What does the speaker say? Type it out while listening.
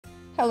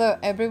Hello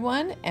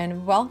everyone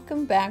and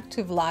welcome back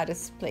to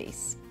VLADA'S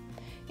place.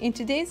 In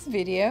today's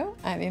video,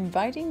 I'm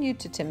inviting you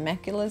to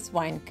Temecula's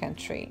wine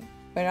country,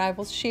 where I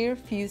will share a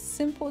few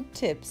simple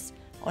tips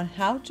on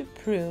how to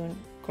prune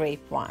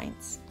grape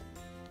wines.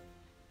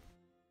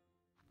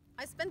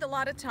 I spend a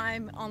lot of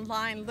time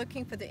online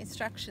looking for the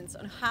instructions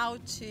on how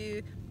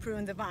to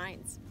prune the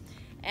vines.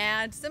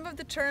 And some of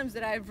the terms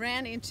that I've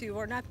ran into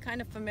were not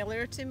kind of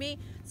familiar to me,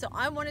 so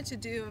I wanted to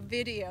do a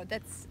video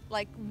that's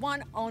like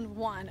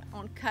one-on-one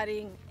on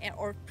cutting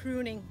or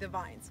pruning the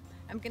vines.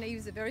 I'm going to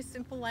use a very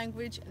simple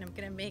language and I'm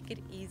going to make it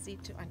easy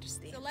to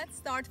understand. So let's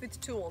start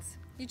with tools.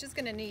 You're just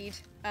going to need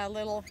a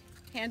little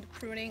hand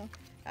pruning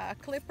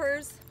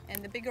clippers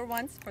and the bigger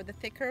ones for the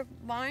thicker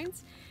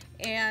vines,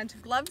 and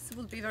gloves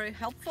will be very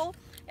helpful.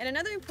 And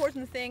another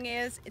important thing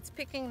is it's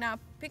picking up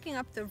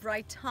the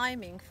right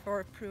timing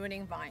for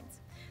pruning vines.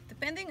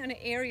 Depending on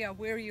the area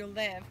where you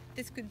live,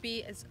 this could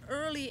be as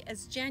early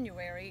as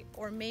January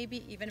or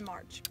maybe even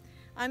March.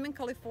 I'm in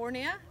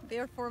California,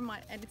 therefore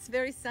and it's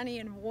very sunny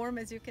and warm,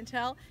 as you can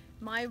tell.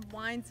 My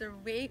vines are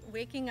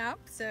waking up,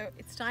 so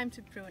it's time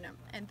to prune them,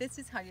 and this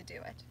is how you do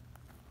it.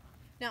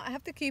 Now I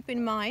have to keep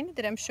in mind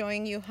that I'm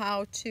showing you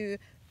how to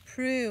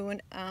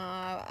prune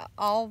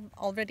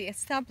already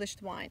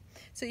established wine.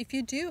 So if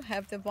you do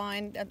have the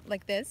vine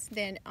like this,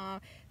 then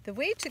the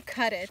way to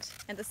cut it,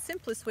 and the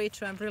simplest way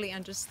to really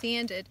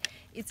understand it,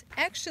 is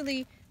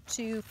actually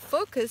to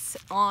focus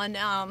on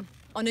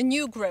a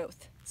new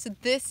growth. So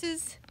this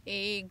is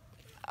a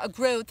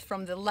growth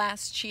from the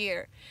last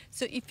year.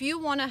 So if you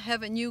want to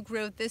have a new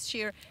growth this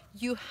year,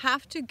 you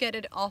have to get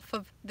it off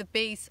of the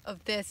base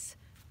of this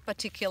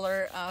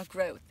particular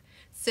growth.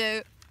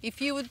 So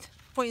if you would,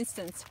 for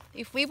instance,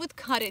 if we would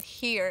cut it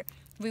here,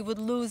 we would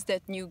lose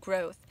that new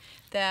growth.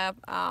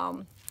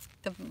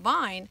 The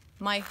vine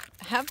might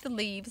have the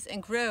leaves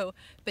and grow,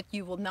 but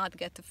you will not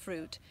get the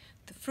fruit.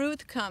 The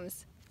fruit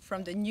comes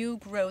from the new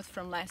growth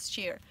from last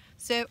year.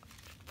 So,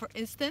 for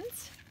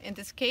instance, in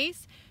this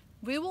case,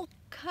 we will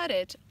cut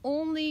it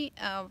only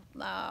a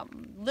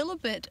little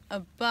bit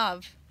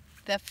above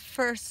the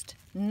first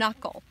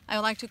knuckle. I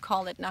like to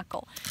call it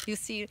knuckle. You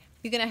see,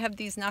 you're gonna have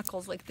these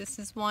knuckles, like this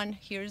is one,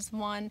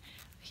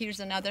 here's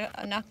another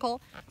knuckle.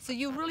 So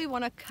you really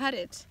want to cut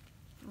it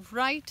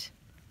right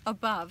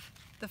above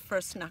the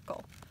first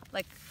knuckle,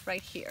 like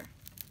right here.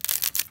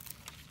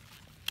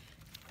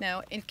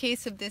 Now, in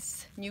case of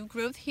this new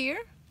growth here,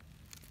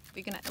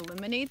 we're gonna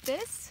eliminate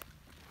this.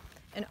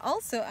 And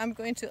also, I'm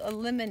going to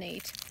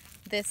eliminate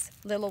this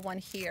little one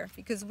here,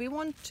 because we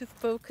want to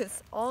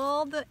focus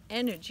all the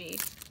energy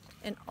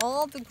and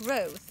all the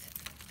growth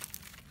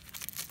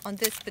on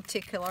this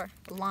particular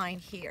line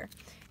here.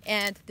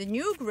 And the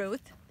new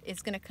growth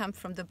is going to come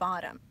from the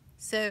bottom.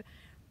 So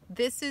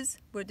this is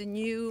where the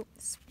new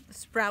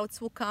sprouts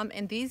will come,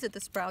 and these are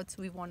the sprouts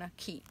we want to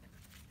keep.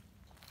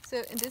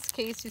 So in this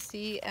case, you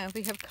see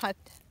we have cut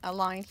a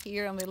line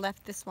here and we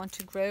left this one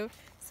to grow.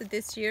 So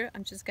this year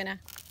I'm just going to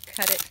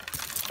cut it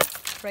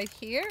right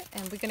here,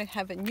 and we're going to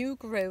have a new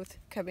growth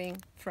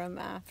coming from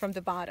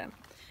the bottom.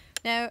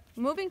 Now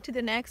moving to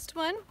the next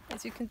one,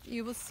 as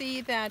you will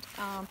see that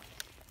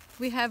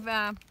we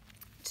have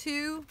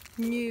two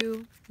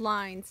new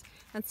lines,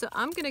 and so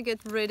I'm going to get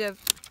rid of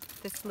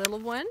this little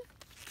one.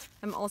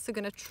 I'm also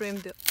going to trim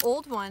the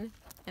old one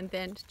and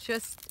then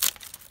just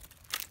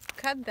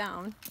cut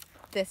down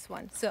this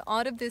one. So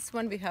out of this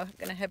one, we're going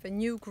to have a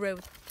new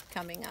growth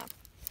coming up.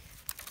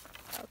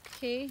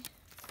 Okay.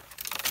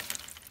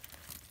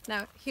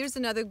 Now here's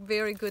another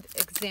very good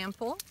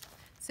example.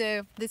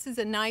 So this is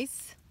a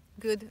nice,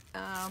 good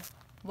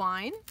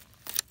wine,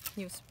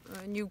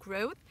 new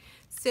growth.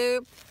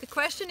 So the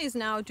question is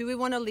now, do we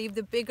want to leave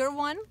the bigger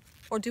one,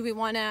 or do we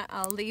want to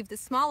leave the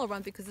smaller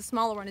one, because the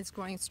smaller one is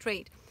growing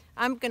straight?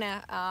 I'm going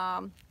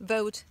to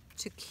vote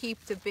to keep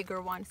the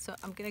bigger one. So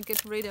I'm going to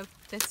get rid of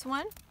this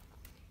one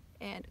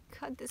and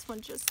cut this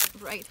one just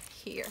right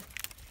here.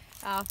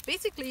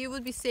 Basically, you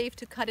would be safe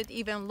to cut it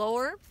even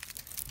lower,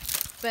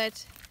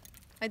 but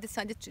I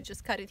decided to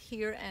just cut it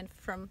here, and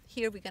from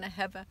here we're going to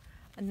have a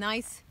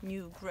nice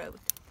new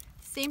growth.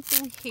 Same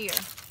thing here.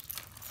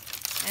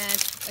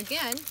 And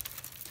again,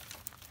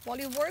 while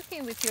you're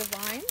working with your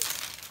vines,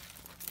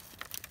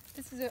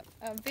 this is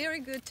a very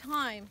good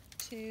time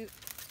to,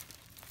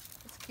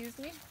 excuse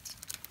me,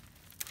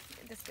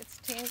 this gets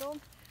tangled.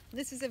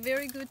 This is a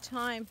very good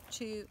time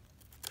to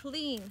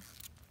clean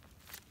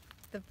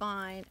the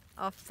vine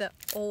of the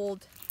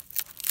old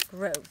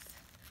growth.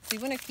 So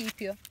you want to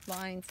keep your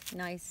vines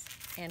nice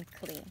and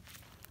clean.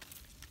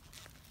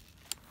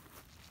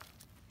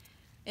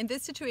 In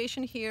this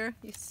situation here,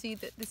 you see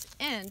that this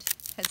end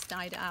has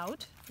died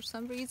out for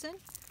some reason.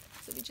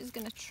 So we're just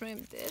going to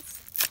trim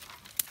this.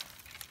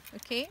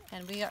 Okay,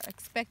 and we are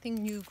expecting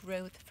new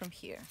growth from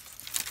here.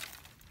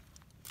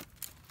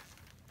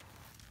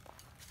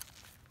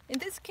 In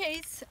this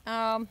case,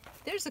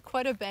 there's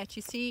quite a bit.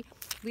 You see,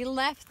 we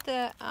left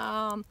the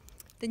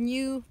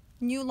new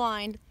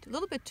line a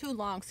little bit too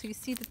long. So you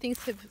see the things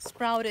have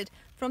sprouted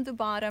from the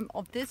bottom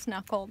of this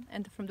knuckle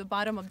and from the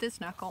bottom of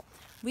this knuckle.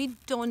 We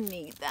don't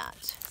need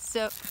that.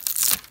 So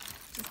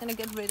just gonna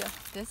get rid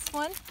of this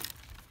one,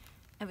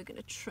 and we're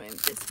gonna trim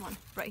this one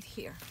right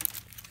here.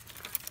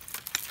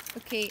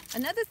 Okay,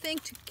 another thing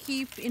to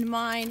keep in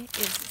mind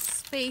is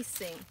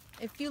spacing.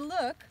 If you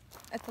look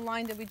at the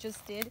line that we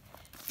just did,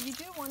 you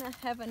do want to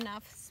have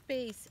enough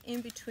space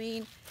in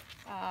between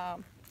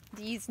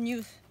these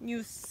new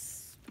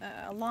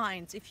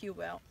lines, if you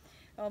will.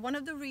 One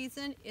of the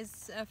reasons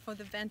is for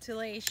the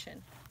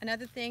ventilation.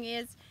 Another thing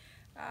is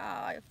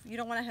you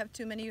don't want to have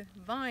too many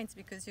vines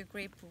because your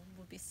grape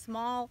will be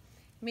small,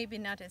 maybe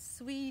not as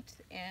sweet,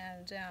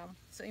 and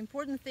so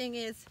important thing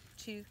is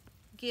to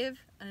give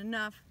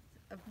enough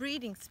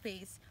breathing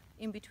space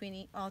in between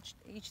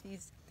each of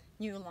these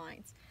new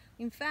lines.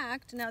 In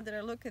fact, now that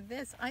I look at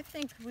this, I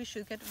think we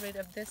should get rid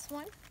of this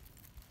one.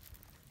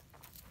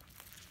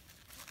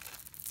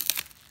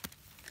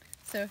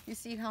 So you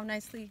see how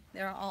nicely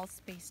they're all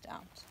spaced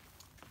out.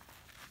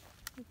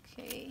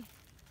 Okay.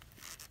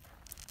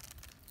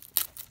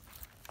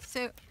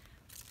 So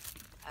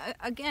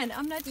again,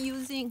 I'm not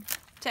using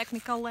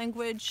technical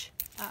language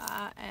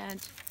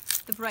and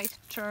the right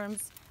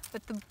terms,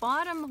 but the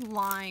bottom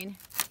line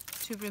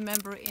to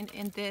remember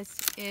in this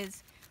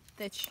is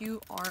that you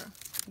are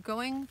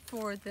going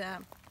for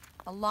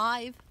a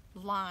live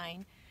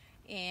line,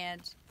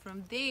 and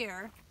from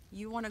there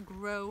you want to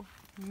grow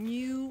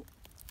new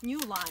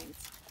lines,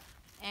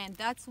 and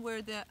that's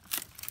where the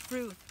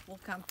fruit will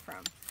come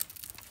from.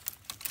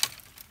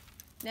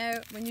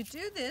 Now when you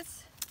do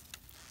this,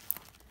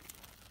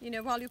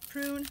 while you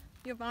prune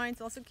your vines,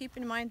 also keep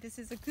in mind this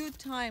is a good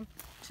time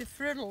to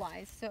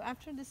fertilize. So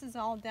after this is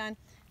all done,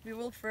 we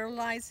will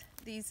fertilize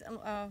these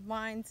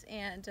vines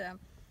and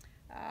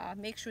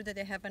make sure that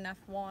they have enough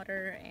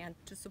water and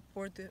to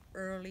support the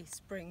early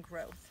spring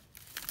growth.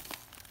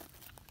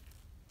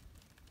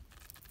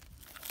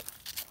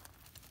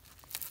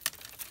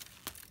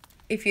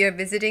 If you are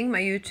visiting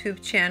my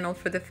YouTube channel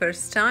for the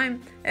first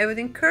time, I would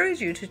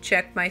encourage you to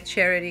check my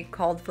charity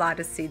called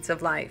VLADA'S Seeds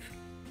of Life.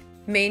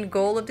 Main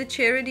goal of the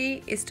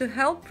charity is to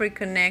help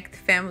reconnect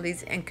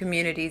families and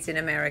communities in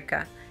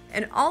America,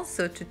 and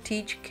also to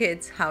teach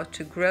kids how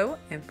to grow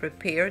and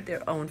prepare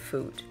their own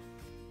food.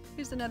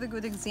 Here's another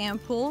good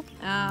example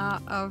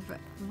of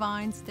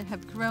vines that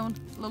have grown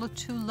a little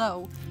too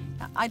low.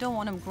 I don't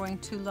want them growing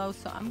too low,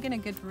 so I'm gonna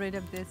get rid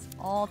of this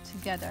all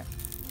together.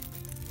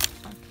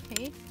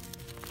 Okay,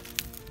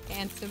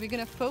 and so we're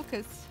gonna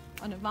focus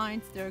on the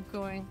vines that are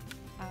growing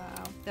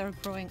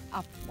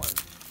upward,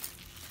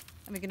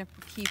 and we're gonna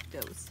keep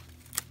those.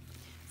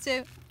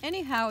 So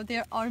anyhow,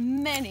 there are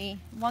many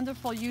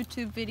wonderful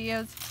YouTube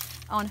videos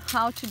on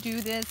how to do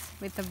this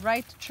with the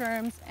right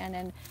terms and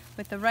then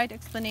with the right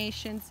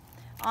explanations.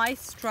 I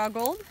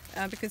struggled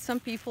because some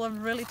people are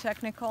really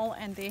technical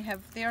and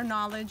their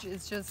knowledge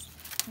is just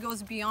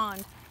goes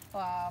beyond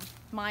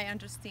my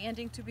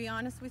understanding, to be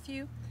honest with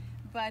you.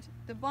 But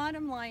the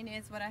bottom line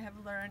is, what I have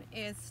learned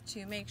is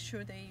to make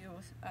sure that you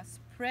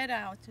spread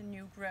out the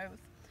new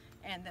growth,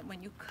 and that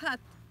when you cut,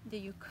 that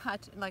you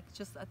cut like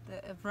just at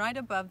right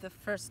above the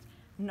first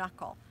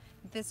knuckle.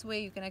 This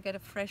way you're gonna get a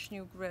fresh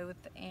new growth,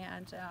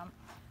 and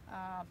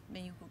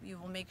you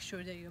will make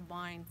sure that your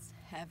vines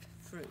have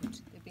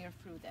fruit, they bear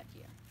fruit that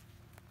year.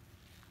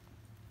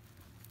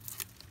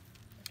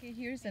 Okay,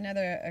 here's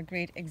another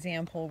great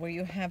example where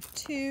you have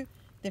two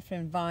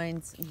different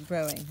vines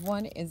growing.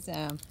 One is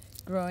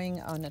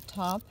growing on the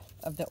top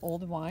of the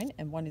old vine,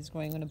 and one is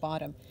growing on the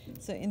bottom.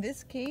 So in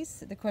this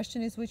case, the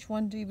question is, which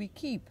one do we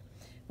keep?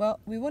 Well,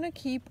 we want to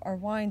keep our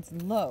vines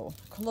low,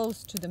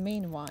 close to the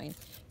main vine.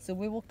 So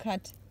we will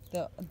cut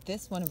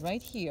this one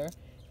right here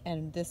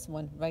and this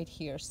one right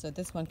here, so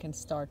this one can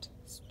start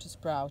to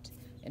sprout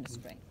in the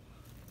spring.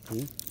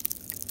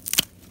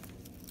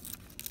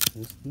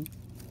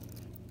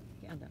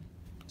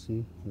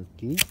 Sí,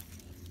 aquí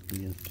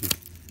y aquí.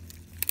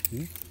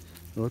 ¿Sí?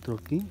 Otro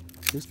aquí,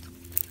 esto.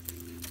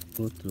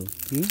 Otro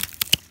aquí.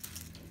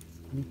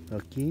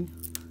 Aquí,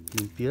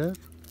 limpiar.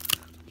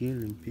 Aquí,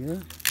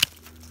 limpiar.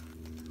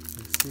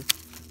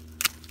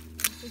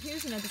 So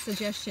here's another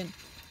suggestion.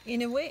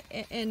 In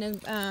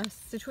a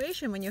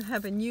situation when you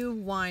have a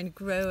new vine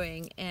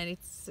growing and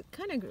it's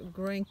kind of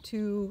growing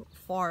too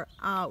far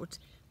out,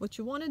 what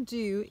you want to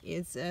do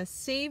is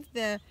save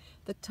the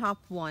top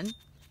one,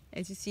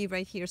 as you see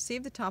right here.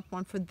 Save the top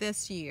one for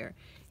this year,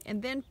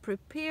 and then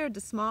prepare the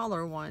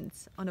smaller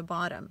ones on the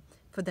bottom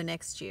for the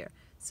next year.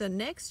 So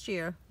next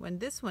year, when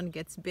this one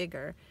gets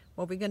bigger,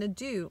 what we're going to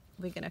do,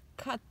 we're going to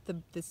cut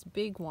this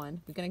big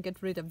one, we're going to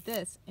get rid of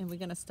this, and we're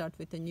going to start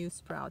with the new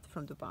sprout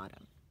from the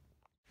bottom.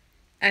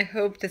 I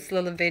hope this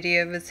little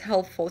video was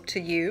helpful to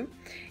you,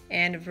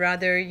 and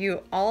whether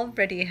you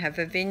already have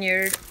a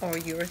vineyard or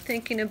you're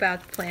thinking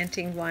about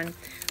planting one,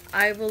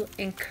 I will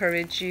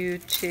encourage you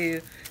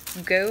to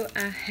go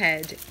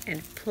ahead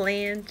and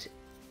plant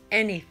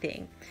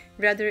anything,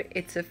 whether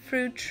it's a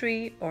fruit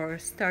tree or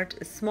start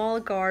a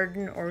small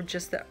garden or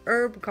just a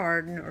herb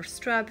garden or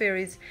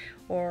strawberries,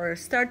 or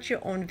start your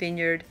own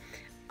vineyard.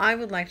 I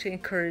would like to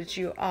encourage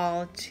you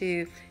all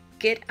to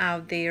get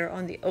out there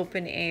on the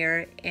open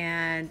air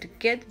and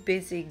get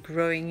busy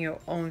growing your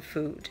own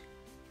food.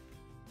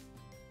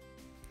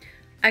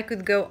 I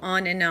could go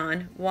on and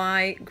on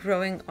why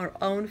growing our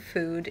own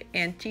food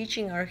and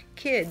teaching our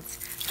kids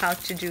how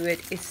to do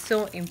it is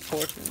so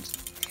important.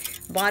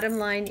 Bottom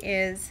line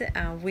is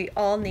we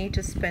all need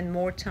to spend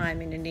more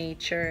time in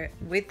nature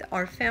with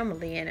our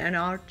family and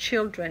our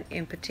children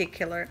in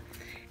particular.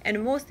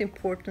 And most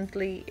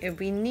importantly,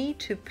 we need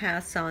to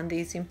pass on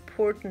these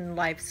important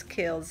life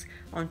skills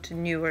onto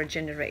newer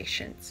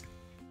generations.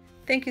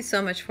 Thank you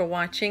so much for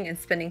watching and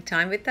spending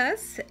time with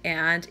us.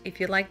 And if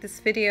you like this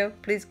video,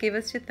 please give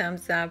us your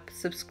thumbs up,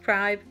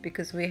 subscribe,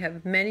 because we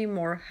have many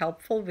more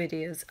helpful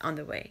videos on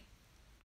the way.